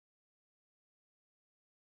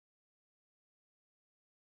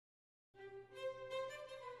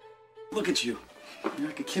Look at you. You're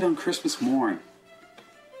like a kid on Christmas morn.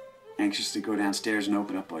 Anxious to go downstairs and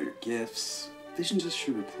open up all your gifts. Visions of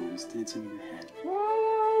sugar plums dancing in your head.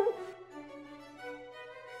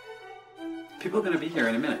 People are gonna be here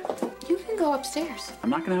in a minute. You can go upstairs. I'm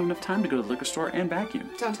not gonna have enough time to go to the liquor store and vacuum.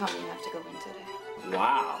 Don't tell me you have to go in today.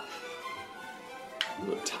 Wow. You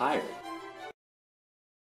look tired.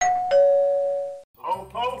 Ho,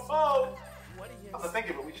 ho, ho! I'm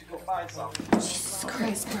thinking, but we should go find something. Jesus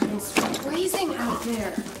Christ, Brian, it's freezing out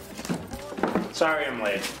there. Sorry I'm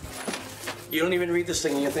late. You don't even read this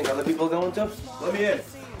thing and you think other people are going to? Let me in.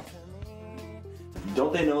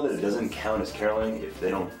 Don't they know that it doesn't count as caroling if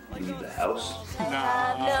they don't leave the house?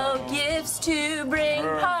 Have no gifts to bring.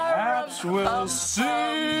 Perhaps we'll sing.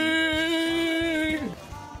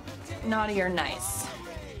 Naughty or nice.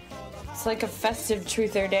 It's like a festive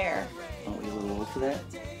truth or dare. Aren't we a little old for that?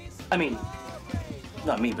 I mean,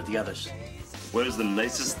 not me, but the others. What is the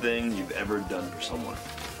nicest thing you've ever done for someone?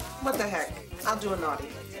 What the heck? I'll do a naughty.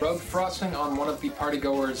 Rub frosting on one of the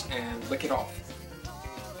partygoers and lick it off.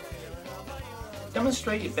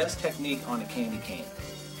 Demonstrate your best technique on a candy cane.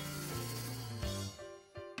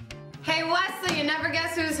 Hey, Wesley, you never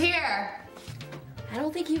guess who's here. I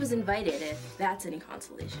don't think he was invited, if that's any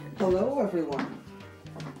consolation. Hello, everyone.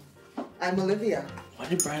 I'm Olivia. Why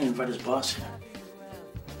did Brian invite his boss here?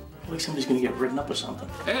 Like somebody's gonna get written up or something.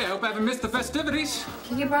 Hey, I hope I haven't missed the festivities.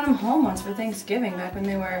 Kiki brought him home once for Thanksgiving back when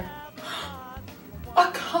they were... A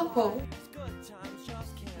couple.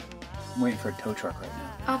 I'm waiting for a tow truck right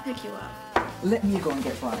now. I'll pick you up. Let me go and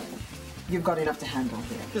get Brian. You've got enough to handle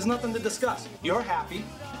here. There's nothing to discuss. You're happy.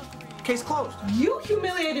 Case closed. You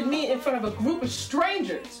humiliated me in front of a group of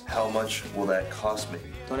strangers. How much will that cost me?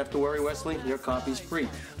 Don't have to worry, Wesley. Your copy's free.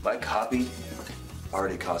 My copy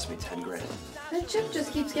already cost me 10 grand. That chip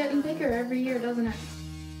just keeps getting bigger every year, doesn't it?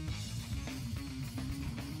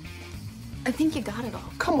 I think you got it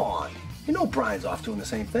all. Come on. You know Brian's off doing the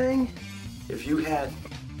same thing. If you had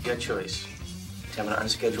your choice to have an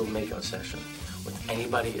unscheduled makeout session with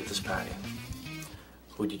anybody at this party,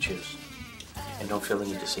 who'd you choose? And don't feel the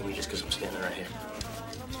need to see me just because I'm standing right here.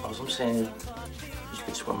 All I'm saying is you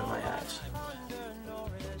could swim in my eyes.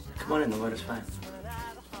 Come on in, the water's fine.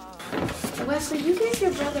 Wesley, you gave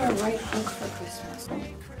your brother a right hook for Christmas.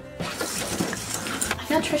 I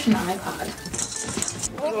got Trish an iPod.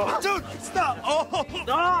 Dude, stop! Oh!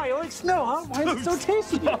 Ah, you like snow, huh? Why is it so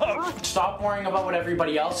tasty? Stop worrying about what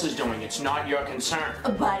everybody else is doing. It's not your concern.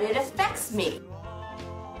 But it affects me.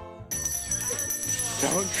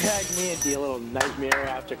 Don't drag me into your little nightmare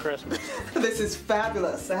after Christmas. This is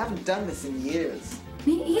fabulous. I haven't done this in years.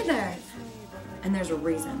 Me either. And there's a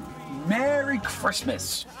reason. Merry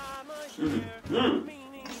Christmas.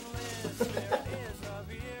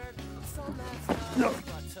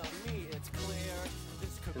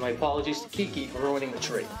 My apologies to Kiki for ruining the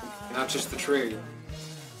tree. Not just the tree.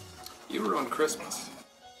 You ruined Christmas.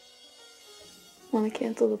 Want to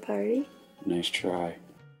cancel the party? Nice try.